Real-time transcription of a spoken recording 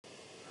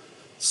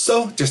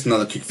So, just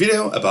another quick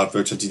video about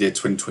Virtual VDJ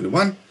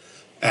 2021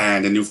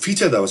 and a new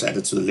feature that was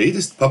added to the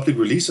latest public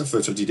release of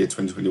Virtual VDJ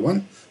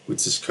 2021,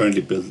 which is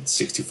currently built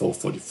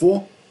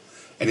 6444.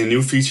 And a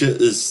new feature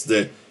is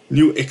the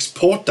new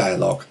export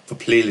dialog for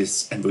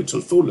playlists and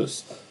virtual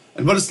folders.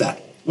 And what is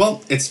that?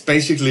 Well, it's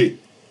basically,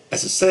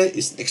 as I say,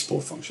 it's an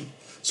export function.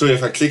 So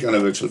if I click on a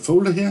virtual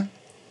folder here,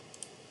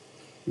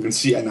 you can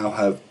see I now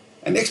have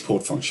an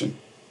export function.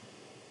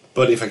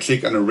 But if I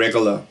click on a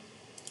regular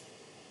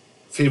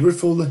favorite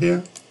folder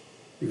here,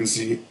 you can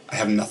see I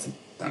have nothing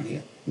down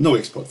here, no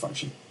export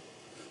function.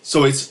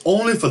 So it's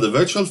only for the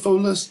virtual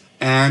folders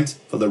and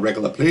for the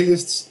regular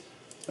playlists,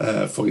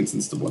 for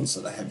instance the ones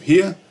that I have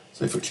here.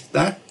 So if I click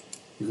that,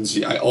 you can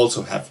see I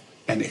also have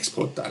an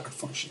export dialog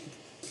function.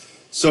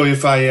 So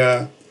if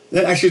I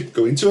then actually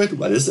go into it,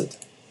 what is it?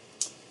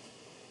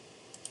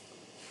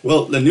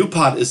 Well, the new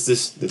part is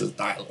this little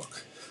dialog.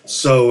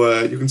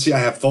 So you can see I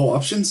have 4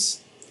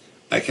 options.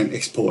 I can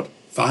export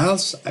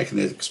files, I can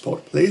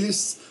export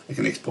playlists, I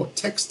can export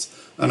text,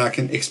 and I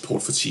can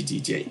export for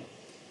VDJ.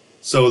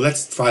 So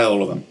let's try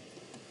all of them.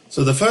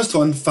 So the first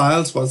one,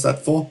 files, what's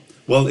that for?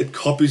 Well, it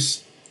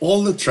copies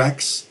all the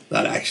tracks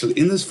that are actually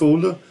in this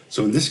folder.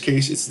 So in this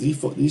case, it's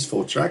these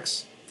 4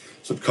 tracks.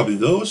 So it copies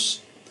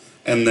those,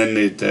 and then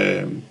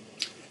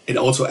it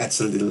also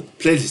adds a little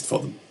playlist for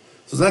them.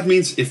 So that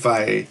means if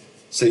I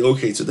say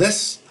OK to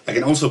this, I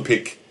can also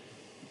pick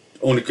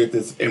only get the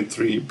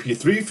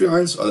M3P3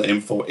 files or the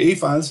M4A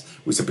files,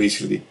 which are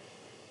basically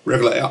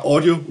regular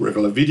audio,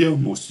 regular video,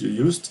 most of you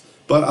used,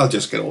 but I'll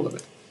just get all of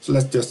it. So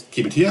let's just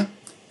keep it here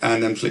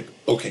and then click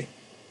OK.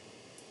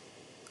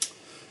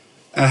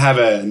 I have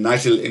a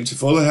nice little empty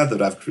folder here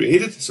that I've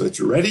created, so it's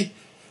ready,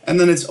 and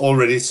then it's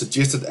already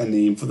suggested a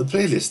name for the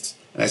playlist.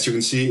 And as you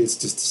can see, it's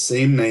just the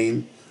same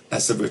name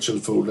as the virtual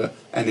folder,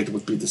 and it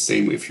would be the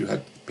same if you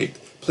had picked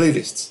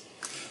playlists.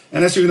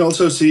 And as you can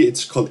also see,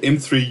 it's called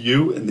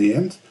M3U in the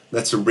end.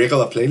 That's a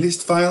regular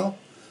playlist file,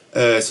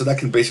 so that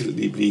can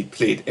basically be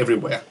played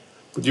everywhere.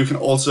 But you can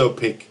also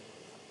pick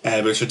a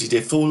Virtual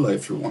VDJ folder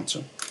if you want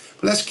to.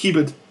 But let's keep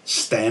it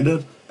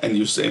standard and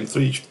use the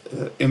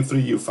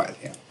M3U file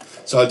here.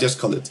 So I'll just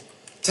call it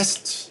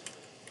test,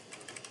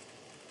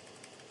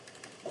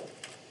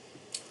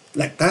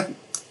 like that,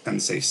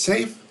 and say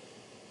save.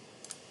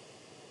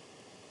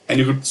 And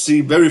you could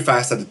see very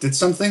fast that it did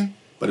something,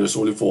 but it was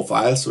only 4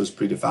 files, so it's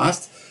pretty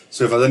fast.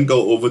 So if I then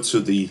go over to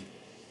the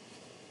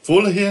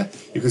folder here,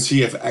 you can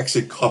see I've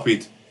actually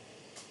copied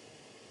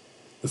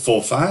the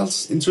 4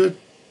 files into it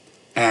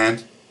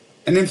and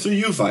an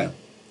M3U file.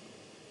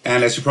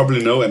 And as you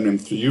probably know, an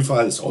M3U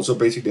file is also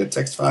basically a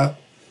text file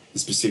in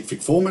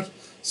specific format.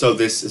 So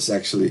this is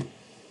actually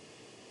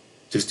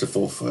just the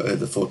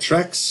 4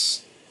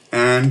 tracks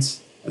and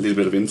a little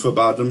bit of info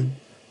about them.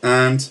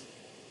 And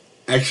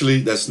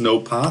actually there's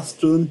no path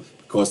to them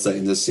because they're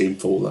in the same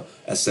folder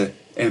as a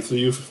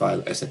M3U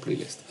file as a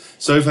playlist.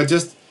 So if I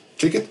just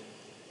click it,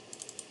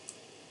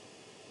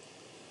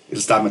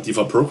 it'll start my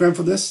default program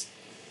for this.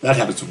 That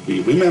happens to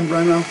be Winamp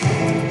right now.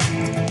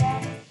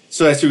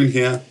 So as you can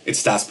hear, it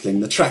starts playing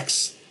the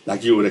tracks,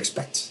 like you would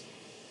expect.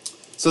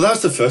 So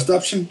that's the first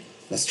option.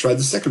 Let's try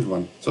the second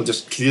one. So I'll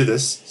just clear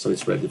this so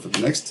it's ready for the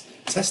next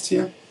test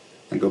here.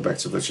 And go back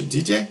to Virtual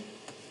VDJ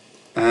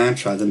and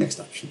try the next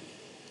option.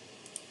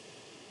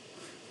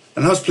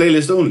 And now it's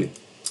playlist only.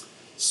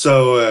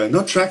 So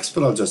no tracks,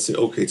 but I'll just say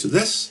OK to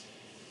this.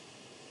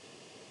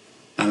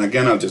 And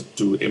again, I'll just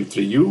do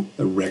M3U,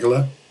 the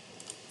regular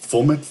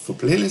format for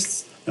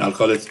playlists, and I'll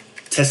call it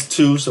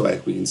test2 so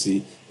we can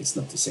see it's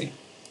not the same.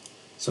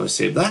 So I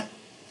save that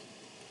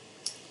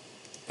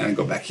and I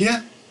go back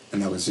here,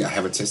 and now you can see I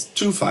have a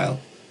test2 file,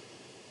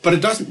 but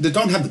they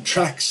don't have the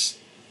tracks.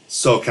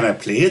 So can I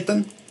play it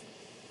then?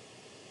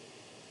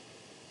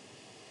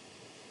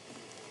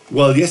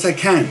 Well, yes I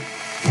can.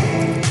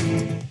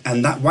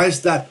 And why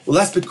is that? Well,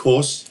 that's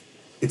because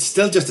it's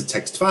still just a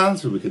text file,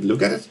 so we could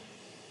look at it.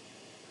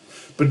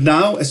 But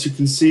now, as you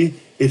can see,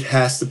 it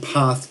has the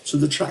path to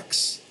the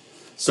tracks.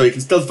 So you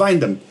can still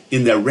find them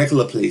in their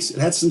regular place. It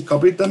hasn't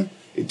copied them,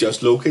 it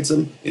just locates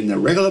them in their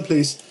regular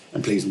place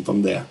and plays them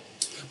from there.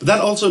 But that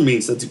also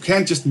means that you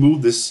can't just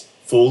move this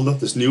folder,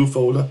 this new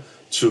folder,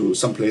 to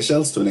someplace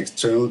else, to an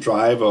external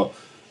drive or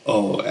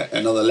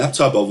another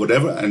laptop or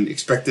whatever, and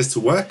expect this to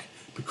work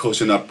because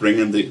you're not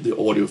bringing the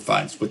audio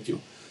files with you.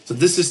 So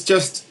this is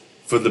just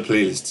for the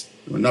playlist.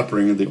 We're not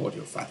bringing the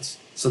audio files.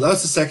 So that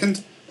was the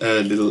second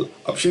little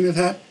option it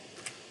had.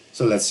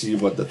 So let's see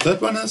what the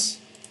third one is.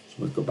 So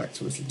we'll go back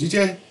to Virtual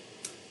VDJ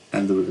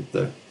and look at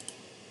the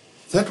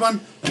third one,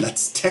 and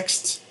that's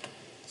text.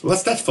 So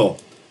what's that for?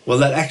 Well,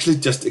 that actually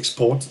just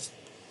exports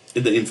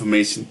the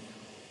information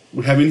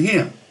we have in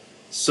here.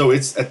 So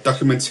it's a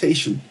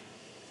documentation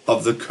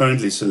of the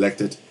currently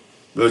selected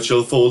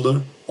virtual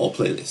folder or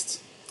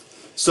playlist.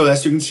 So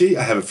as you can see,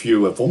 I have a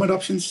few format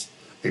options.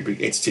 I can pick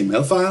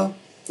HTML file,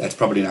 that's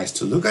probably nice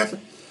to look at.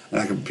 And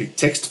I can pick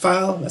text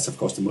file, that's of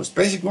course the most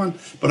basic one.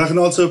 But I can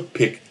also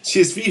pick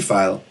CSV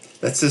file,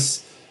 that's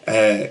this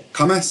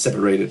comma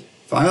separated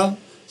file.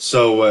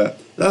 So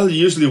that'll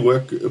usually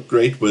work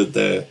great with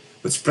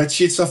with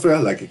spreadsheet software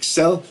like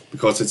Excel,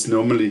 because it's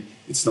normally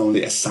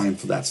assigned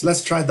for that. So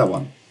let's try that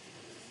one.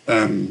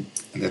 And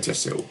I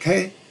just say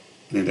OK,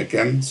 and it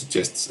again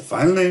suggests a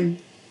file name.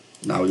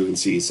 Now you can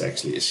see it's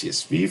actually a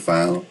CSV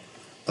file.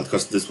 I'll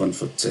cost this one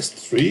for test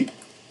 3.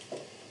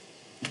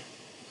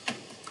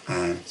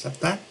 And accept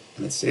that,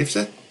 and it saves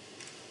it.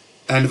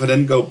 And if I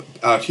then go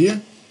out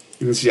here,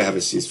 you can see I have a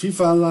CSV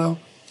file now,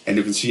 and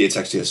you can see it's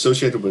actually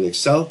associated with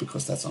Excel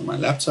because that's on my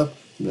laptop.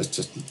 Let's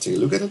just take a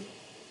look at it.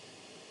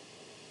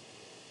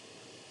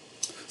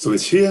 So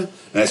it's here,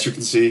 and as you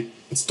can see,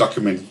 it's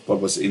documented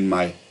what was in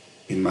my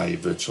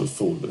virtual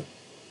folder.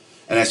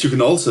 And as you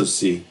can also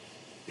see,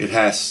 it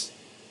has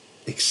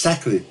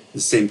exactly the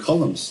same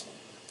columns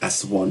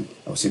as the one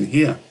that was in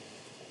here.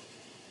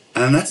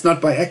 And that's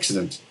not by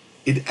accident.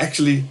 It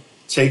actually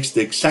takes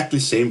the exactly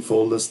same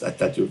folders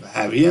that you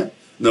have here.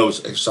 No,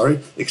 sorry,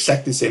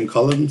 exactly same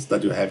columns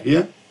that you have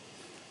here,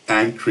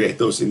 and create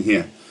those in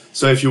here.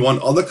 So if you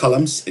want other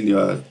columns in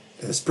your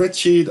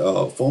spreadsheet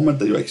or format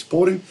that you're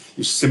exporting,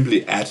 you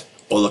simply add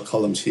other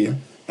columns here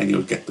and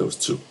you'll get those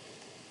too.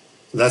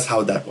 So that's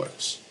how that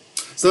works.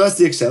 So that's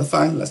the Excel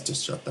file. Let's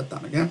just shut that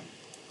down again.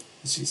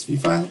 The CSV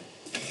file.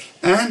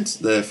 And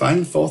the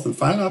fourth and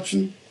final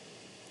option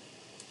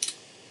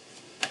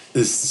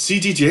is the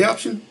CDJ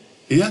option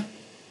here.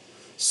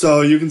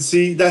 So you can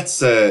see that's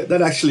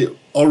that actually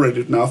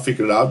already now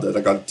figured out that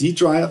I got a D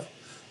drive.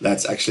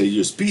 That's actually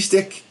a USB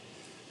stick.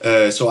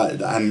 So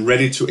I'm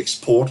ready to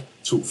export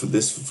to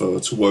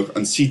work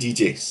on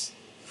CDJs.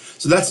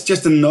 So that's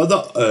just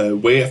another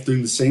way of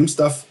doing the same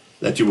stuff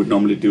that you would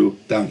normally do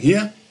down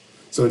here.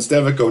 So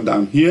instead of going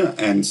down here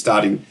and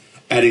starting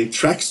adding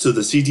tracks to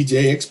the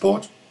CDJ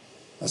export,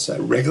 that's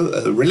a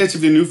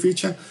relatively new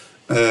feature,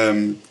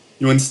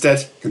 you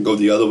instead can go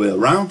the other way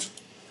around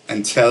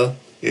and tell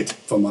it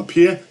from up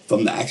here,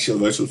 from the actual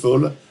virtual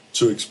folder,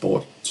 to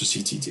export to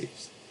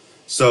CDJs.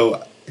 So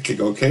I click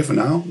OK for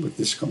now with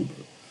this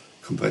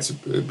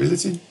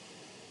compatibility,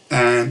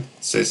 and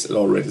it says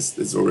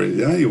it's already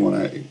there. You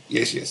wanna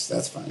yes,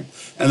 that's fine.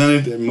 And then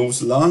it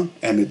moves along,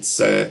 and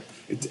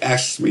it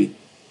asks me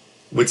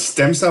which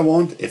stems I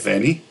want, if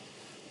any,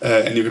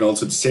 and you can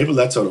also disable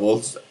that, so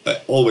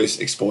it always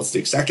exports the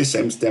exactly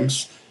same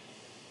stems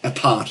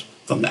apart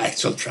from the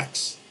actual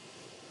tracks.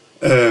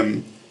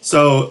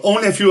 So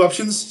only a few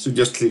options, so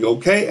just click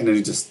OK, and then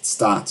it just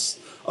starts.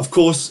 Of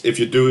course, if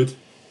you do it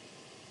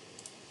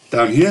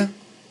down here,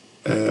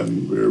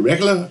 with a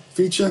regular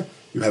feature,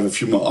 you have a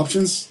few more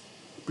options,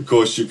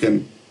 because you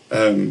can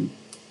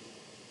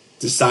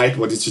decide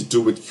what it should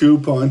do with queue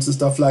points and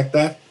stuff like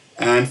that.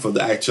 And for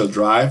the actual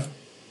drive,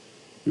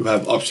 you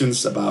have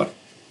options about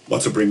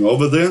what to bring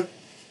over there,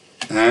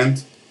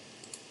 and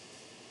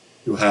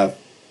you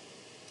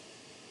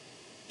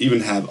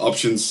even have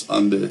options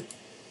on the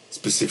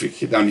specific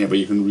down here where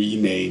you can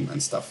rename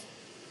and stuff.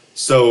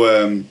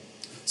 So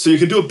so you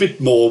can do a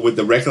bit more with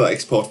the regular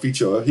export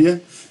feature over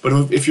here.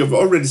 But if you've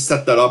already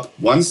set that up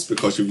once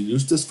because you've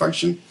used this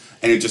function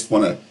and you just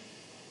want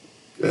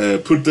to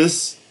put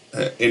this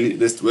in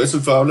this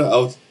virtual folder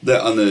out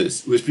there on the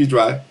USB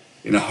drive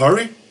in a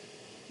hurry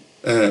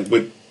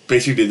with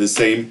basically the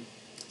same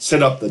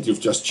setup that you've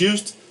just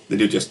used, then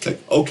you just click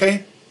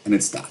OK and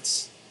it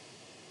starts.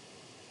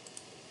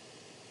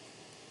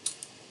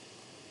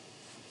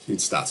 So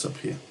it starts up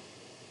here.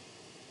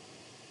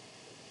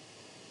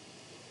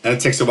 And it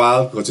takes a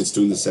while because it's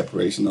doing the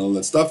separation and all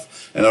that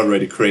stuff. And I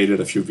already created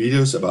a few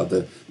videos about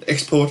the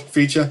export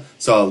feature,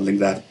 so I'll link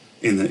that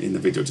in the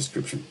video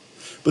description.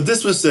 But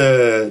this was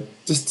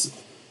just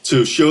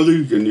to show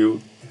you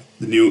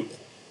the new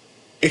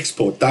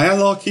export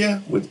dialog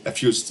here with a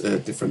few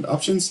different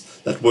options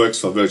that works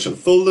for virtual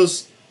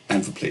folders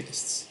and for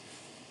playlists.